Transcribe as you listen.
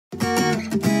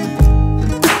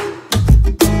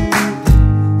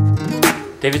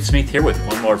David Smith here with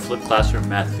one more Flip Classroom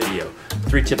math video.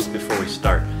 3 tips before we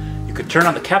start. You could turn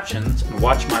on the captions and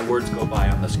watch my words go by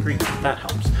on the screen if that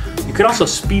helps. You could also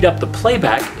speed up the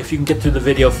playback if you can get through the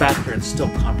video faster and still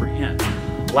comprehend.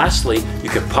 Lastly,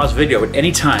 you could pause video at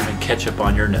any time and catch up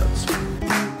on your notes.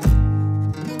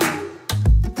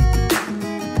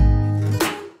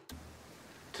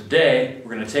 Today,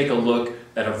 we're going to take a look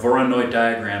at a Voronoi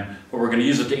diagram, but we're going to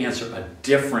use it to answer a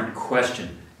different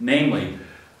question, namely,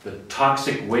 the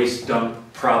toxic waste dump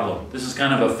problem. This is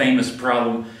kind of a famous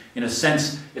problem. In a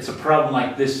sense, it's a problem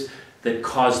like this that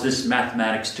caused this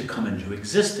mathematics to come into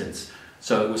existence.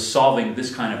 So it was solving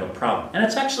this kind of a problem. And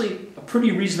it's actually a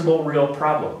pretty reasonable, real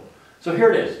problem. So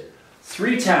here it is.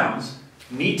 3 towns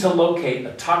need to locate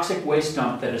a toxic waste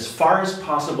dump that is as far as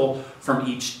possible from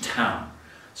each town.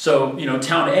 So,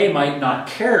 town A might not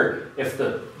care if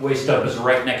the waste dump is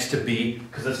right next to B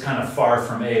because it's kind of far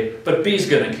from A, but B is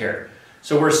going to care.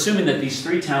 So we're assuming that these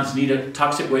 3 towns need a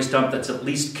toxic waste dump that's at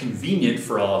least convenient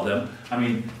for all of them. I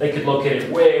mean, they could locate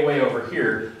it way, way over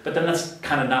here, but then that's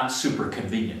kind of not super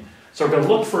convenient. So we're going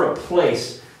to look for a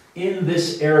place in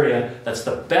this area that's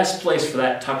the best place for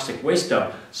that toxic waste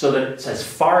dump so that it's as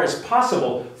far as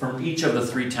possible from each of the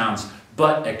 3 towns,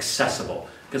 but accessible,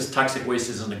 because toxic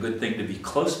waste isn't a good thing to be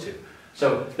close to.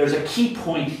 So there's a key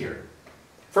point here.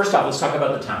 First off, let's talk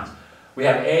about the towns. We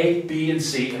have A, B, and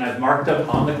C, and I've marked them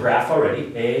on the graph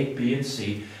already, A, B, and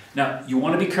C. Now, you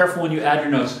want to be careful when you add your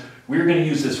notes. We're going to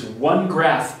use this one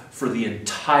graph for the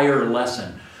entire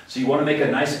lesson. So you want to make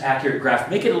a nice, accurate graph.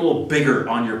 Make it a little bigger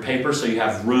on your paper so you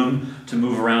have room to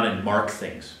move around and mark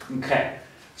things. Okay,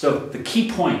 so the key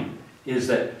point is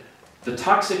that the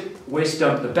toxic waste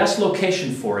dump, the best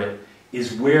location for it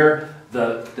is where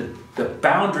the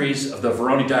boundaries of the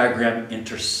Voronoi diagram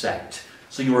intersect.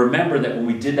 So you'll remember that when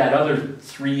we did that other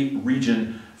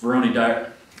 3-region Voronoi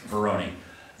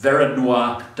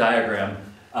diagram,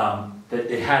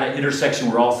 that it had an intersection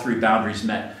where all 3 boundaries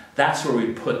met. That's where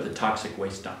we put the toxic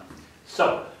waste dump.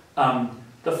 So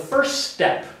the first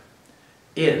step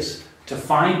is to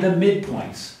find the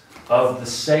midpoints of the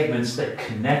segments that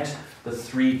connect the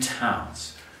 3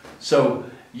 towns. So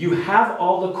you have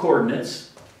all the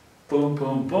coordinates, boom,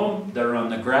 boom, boom, they're on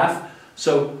the graph.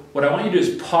 So what I want you to do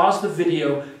is pause the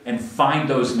video and find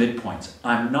those midpoints.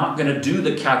 I'm not going to do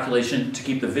the calculation to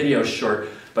keep the video short,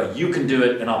 but you can do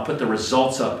it and I'll put the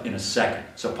results up in a second.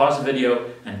 So pause the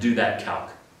video and do that calc.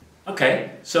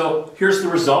 Okay, so here's the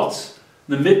results.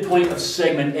 The midpoint of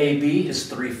segment AB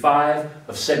is 3,5,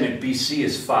 of segment BC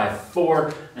is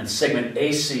 5,4, and segment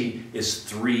AC is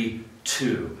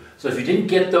 3,2. So if you didn't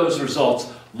get those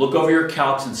results, look over your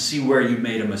calcs and see where you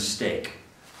made a mistake.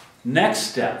 Next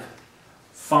step,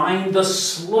 find the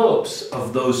slopes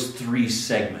of those 3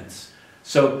 segments.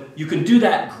 So you can do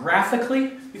that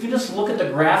graphically. You can just look at the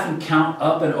graph and count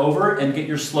up and over and get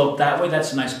your slope that way.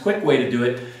 That's a nice quick way to do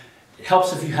it. It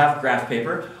helps if you have graph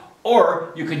paper.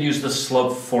 Or you can use the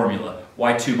slope formula,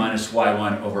 y2 minus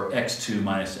y1 over x2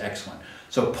 minus x1.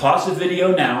 So pause the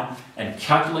video now and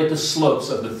calculate the slopes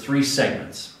of the 3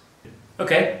 segments.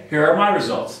 Okay, here are my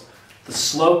results. The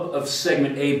slope of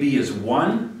segment AB is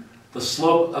 1. The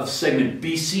slope of segment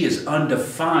BC is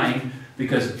undefined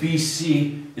because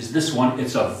BC is this one.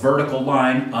 It's a vertical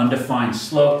line, undefined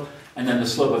slope. And then the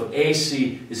slope of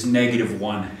AC is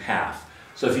 -1/2.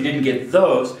 So if you didn't get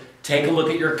those, take a look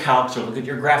at your calcs or look at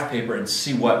your graph paper and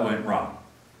see what went wrong.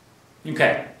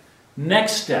 Okay,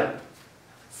 next step,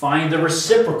 find the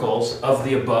reciprocals of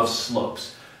the above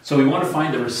slopes. So we want to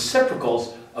find the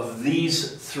reciprocals of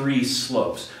these 3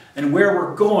 slopes. And where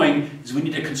we're going is we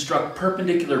need to construct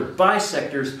perpendicular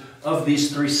bisectors of these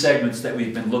 3 segments that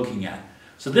we've been looking at.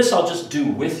 So this I'll just do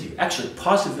with you. Actually,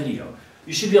 pause the video.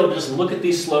 You should be able to just look at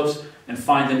these slopes and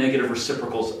find the negative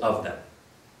reciprocals of them.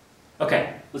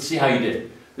 Okay, let's see how you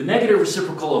did. The negative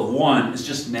reciprocal of 1 is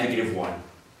just -1.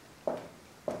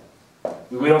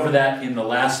 We went over that in the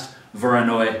last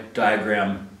Voronoi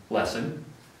diagram lesson.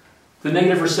 The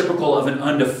negative reciprocal of an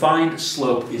undefined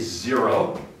slope is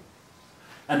 0.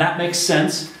 And that makes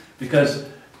sense because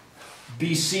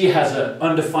BC has an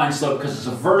undefined slope because it's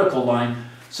a vertical line.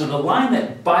 So the line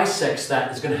that bisects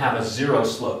that is going to have a 0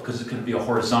 slope because it's going to be a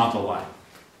horizontal line.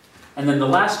 And then the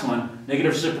last one,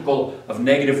 negative reciprocal of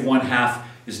 -1/2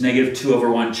 is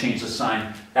 -2/1. Change the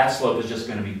sign. That slope is just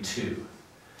going to be 2.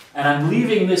 And I'm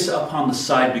leaving this up on the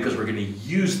side because we're going to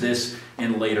use this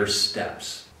in later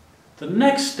steps. The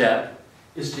next step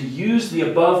is to use the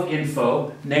above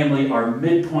info, namely our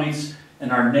midpoints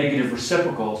and our negative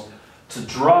reciprocals, to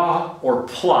draw or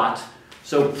plot.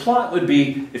 So plot would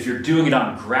be if you're doing it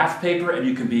on graph paper and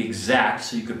you can be exact,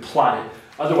 so you could plot it.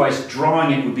 Otherwise, drawing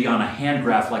it would be on a hand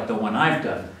graph like the one I've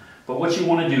done. But what you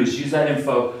want to do is use that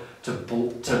info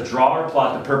to draw or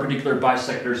plot the perpendicular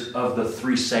bisectors of the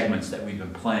three segments that we've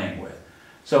been playing with.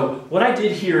 So what I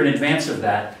did here in advance of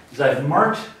that is I've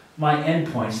marked my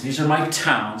endpoints. These are my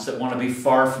towns that want to be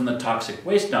far from the toxic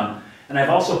waste dump. And I've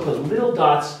also put little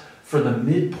dots for the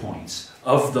midpoints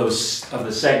of the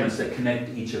segments that connect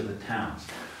each of the towns.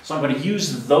 So I'm going to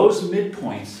use those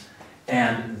midpoints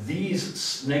and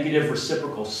these negative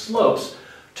reciprocal slopes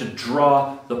to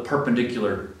draw the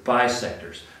perpendicular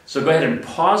bisectors. So go ahead and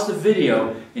pause the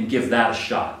video and give that a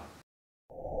shot.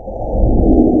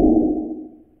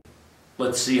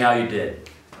 Let's see how you did.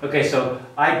 Okay, so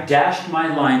I dashed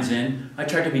my lines in. I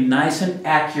tried to be nice and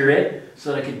accurate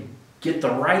so that I could get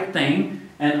the right thing.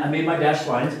 And I made my dashed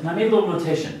lines, and I made a little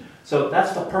notation. So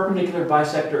that's the perpendicular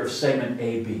bisector of segment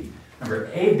AB. Remember,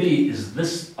 AB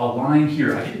is a line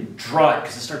here. I didn't draw it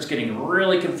because it starts getting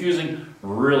really confusing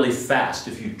really fast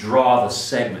if you draw the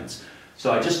segments.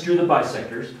 So I just drew the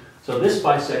bisectors. So this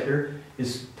bisector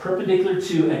is perpendicular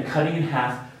to and cutting in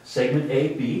half segment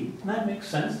AB. And that makes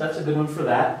sense. That's a good one for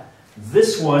that.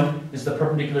 This one is the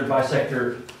perpendicular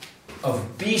bisector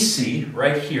of BC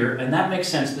right here. And that makes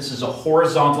sense. This is a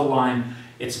horizontal line.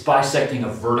 It's bisecting a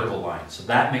vertical line. So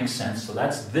that makes sense. So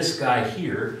that's this guy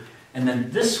here. And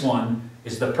then this one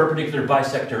is the perpendicular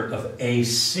bisector of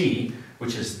AC,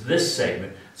 which is this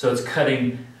segment. So it's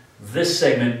cutting this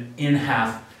segment in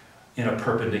half in a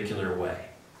perpendicular way.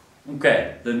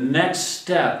 Okay, the next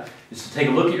step is to take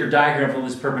a look at your diagram from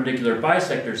these perpendicular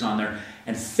bisectors on there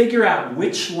and figure out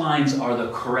which lines are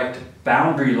the correct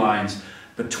boundary lines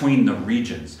between the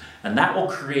regions. And that will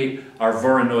create our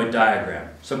Voronoi diagram.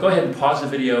 So go ahead and pause the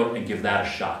video and give that a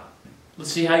shot.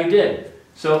 Let's see how you did.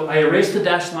 So I erased the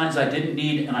dashed lines I didn't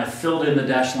need, and I filled in the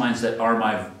dashed lines that are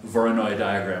my Voronoi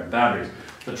diagram boundaries.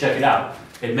 So check it out.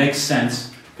 It makes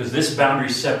sense because this boundary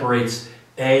separates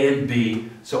A and B,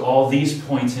 so all these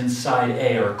points inside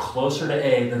A are closer to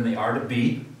A than they are to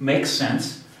B. Makes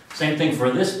sense. Same thing for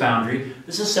this boundary.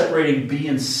 This is separating B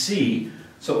and C,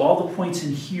 so all the points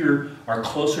in here are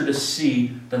closer to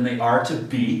C than they are to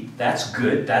B. That's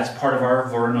good. That's part of our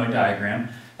Voronoi diagram.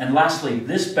 And lastly,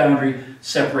 this boundary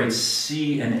separates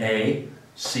C and A,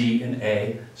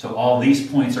 so all these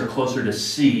points are closer to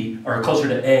C, or closer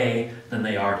to A than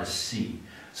they are to C.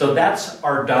 So that's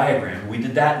our diagram. We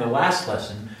did that in the last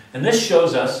lesson, and this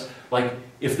shows us, like,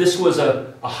 if this was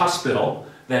a hospital,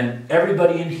 then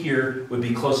everybody in here would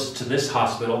be closest to this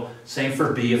hospital. Same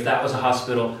for B. If that was a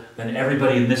hospital, then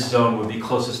everybody in this zone would be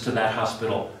closest to that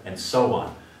hospital, and so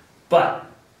on. But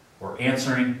we're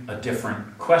answering a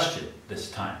different question this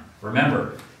time.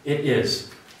 Remember, it is,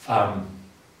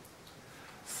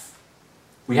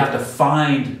 we have to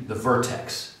find the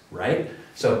vertex, right?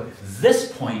 So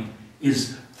this point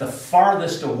is the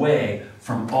farthest away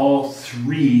from all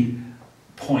three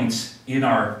points in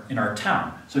our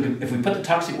town. So if we put the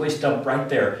toxic waste dump right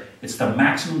there, it's the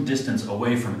maximum distance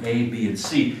away from A, B, and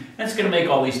C, and it's going to make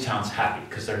all these towns happy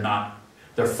because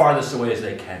they're farthest away as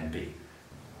they can be.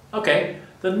 Okay,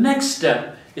 the next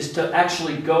step is to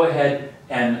actually go ahead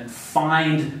and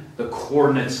find the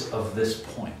coordinates of this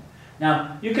point.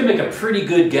 Now, you can make a pretty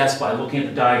good guess by looking at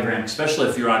the diagram, especially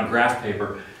if you're on graph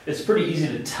paper. It's pretty easy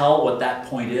to tell what that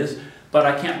point is, but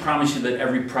I can't promise you that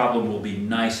every problem will be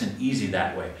nice and easy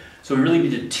that way. So we really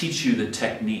need to teach you the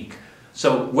technique.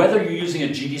 So whether you're using a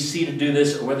GDC to do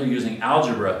this or whether you're using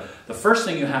algebra, the first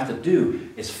thing you have to do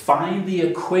is find the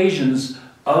equations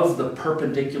of the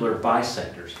perpendicular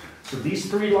bisectors. So these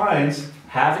three lines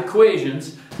have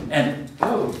equations, and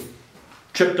oh,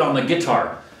 tripped on the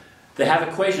guitar. They have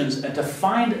equations, and to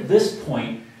find this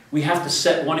point, we have to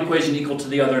set one equation equal to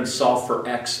the other and solve for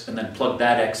x, and then plug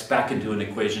that x back into an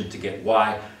equation to get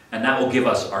y, and that will give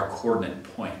us our coordinate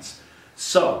points.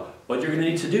 So what you're going to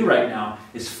need to do right now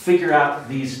is figure out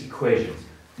these equations.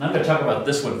 And I'm going to talk about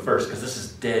this one first because this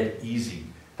is dead easy.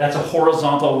 That's a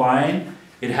horizontal line.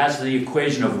 It has the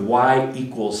equation of y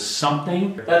equals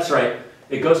something. That's right.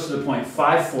 It goes to the point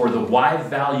 5, 4. The y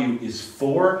value is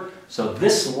 4. So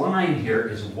this line here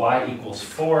is y equals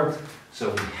 4.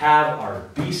 So we have our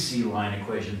BC line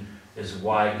equation is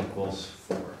y equals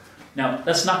 4. Now,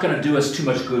 that's not going to do us too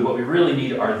much good. What we really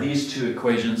need are these two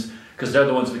equations because they're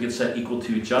the ones we can set equal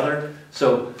to each other.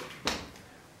 So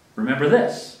remember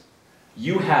this.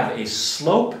 You have a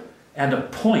slope and a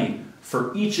point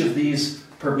for each of these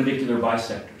perpendicular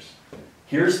bisectors.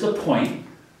 Here's the point.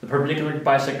 The perpendicular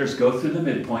bisectors go through the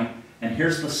midpoint, and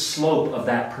here's the slope of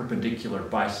that perpendicular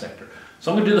bisector.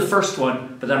 So I'm going to do the first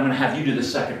one, but then I'm going to have you do the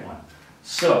second one.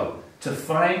 So to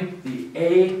find the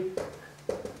AB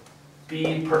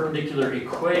perpendicular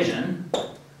equation,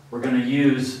 we're going to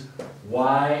use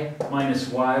y minus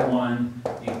y1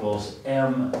 equals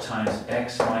m times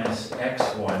x minus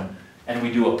x1. And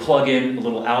we do a plug-in, a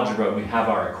little algebra, and we have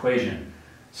our equation.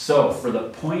 So for the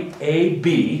point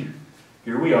AB,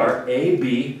 here we are,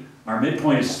 AB, our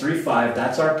midpoint is 3, 5,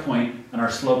 that's our point, and our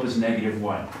slope is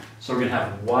 -1. So we're going to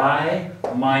have y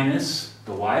minus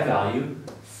the y value,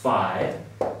 5,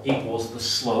 equals the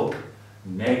slope,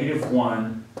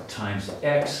 -1 times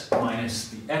x minus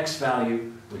the x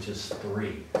value, which is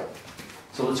 3.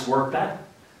 So let's work that.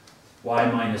 Y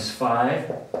minus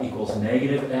 5 equals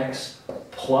 -x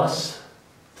plus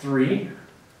 3.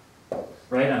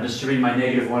 Right? I'm distributing my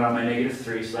 -1 on my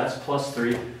 -3, so that's plus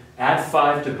 3. Add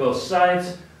 5 to both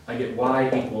sides. I get y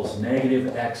equals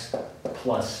 -x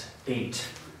plus 8.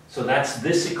 So that's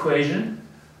this equation.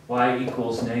 Y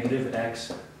equals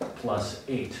 -x plus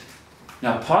 8.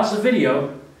 Now pause the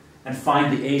video and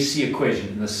find the AC equation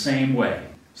in the same way.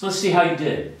 So let's see how you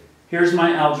did. Here's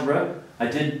my algebra. I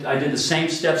did the same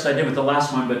steps I did with the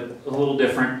last one, but a little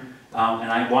different.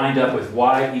 And I wind up with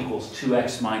y equals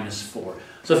 2x minus 4.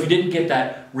 So if you didn't get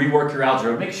that, rework your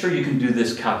algebra. Make sure you can do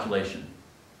this calculation.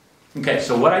 Okay,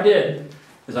 so what I did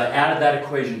is I added that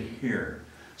equation here.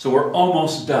 So we're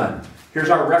almost done. Here's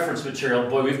our reference material.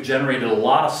 Boy, we've generated a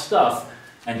lot of stuff.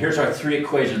 And here's our 3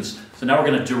 equations. So now we're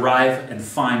going to derive and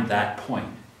find that point.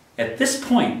 At this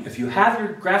point, if you have your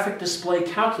graphic display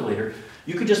calculator,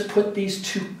 you could just put these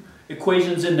 2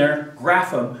 equations in there,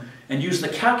 graph them, and use the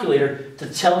calculator to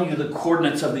tell you the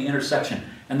coordinates of the intersection.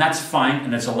 And that's fine,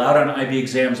 and it's allowed on IB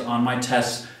exams, on my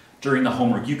tests, during the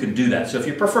homework. You can do that. So if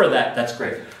you prefer that, that's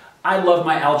great. I love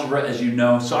my algebra, as you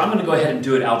know, so I'm going to go ahead and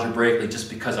do it algebraically just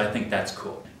because I think that's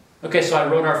cool. Okay, so I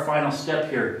wrote our final step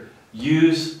here.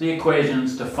 Use the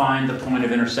equations to find the point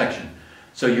of intersection.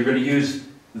 So you're going to use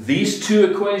these 2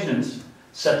 equations,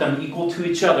 set them equal to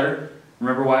each other.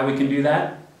 Remember why we can do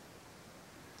that?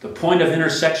 The point of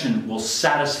intersection will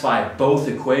satisfy both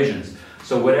equations.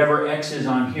 So whatever x is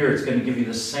on here, it's going to give you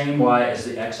the same y as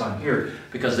the x on here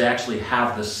because they actually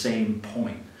have the same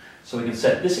point. So we can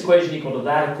set this equation equal to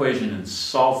that equation and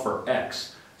solve for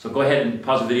x. So go ahead and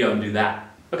pause the video and do that.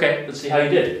 Okay, let's see how you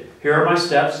did. Here are my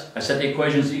steps. I set the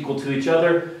equations equal to each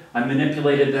other, I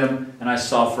manipulated them, and I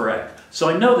solved for x. So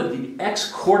I know that the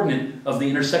x-coordinate of the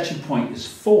intersection point is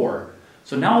 4.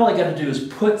 So now all I got to do is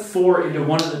put 4 into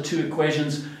one of the 2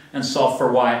 equations and solve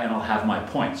for y, and I'll have my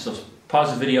point. So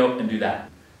pause the video and do that.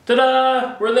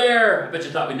 Ta-da! We're there! I bet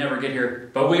you thought we'd never get here,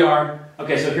 but we are.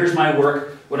 Okay, so here's my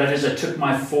work. What I did is I took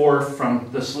my 4 from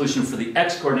the solution for the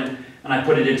x-coordinate, and I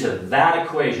put it into that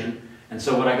equation. And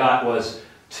so what I got was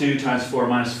 2 times 4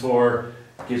 minus 4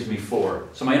 gives me 4.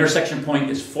 So my intersection point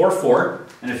is 4, 4.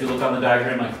 And if you look on the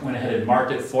diagram, I went ahead and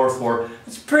marked it 4, 4.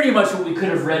 It's pretty much what we could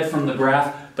have read from the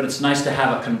graph, but it's nice to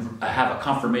have a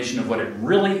confirmation of what it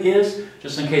really is,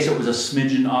 just in case it was a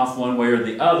smidgen off one way or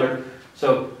the other.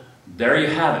 So there you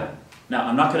have it. Now,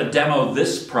 I'm not going to demo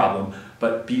this problem,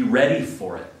 but be ready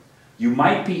for it. You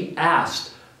might be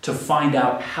asked to find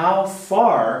out how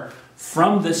far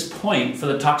from this point for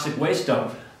the toxic waste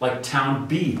dump, like town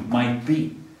B might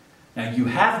be. Now, you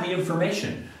have the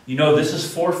information. You know this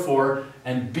is 4, 4,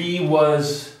 and B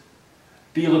looks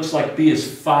like B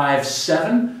is 5,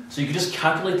 7. So you can just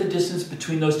calculate the distance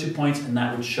between those 2 points, and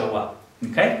that would show up.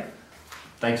 Okay?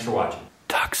 Thanks for watching.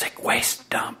 Toxic waste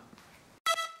dump.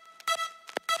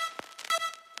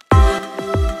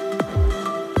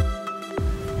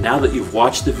 Now that you've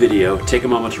watched the video, take a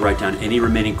moment to write down any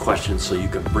remaining questions so you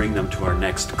can bring them to our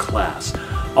next class.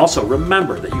 Also,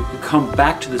 remember that you can come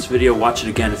back to this video, watch it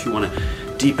again if you want to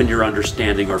deepen your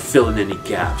understanding or fill in any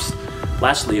gaps.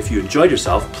 Lastly, if you enjoyed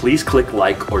yourself, please click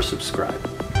like or subscribe.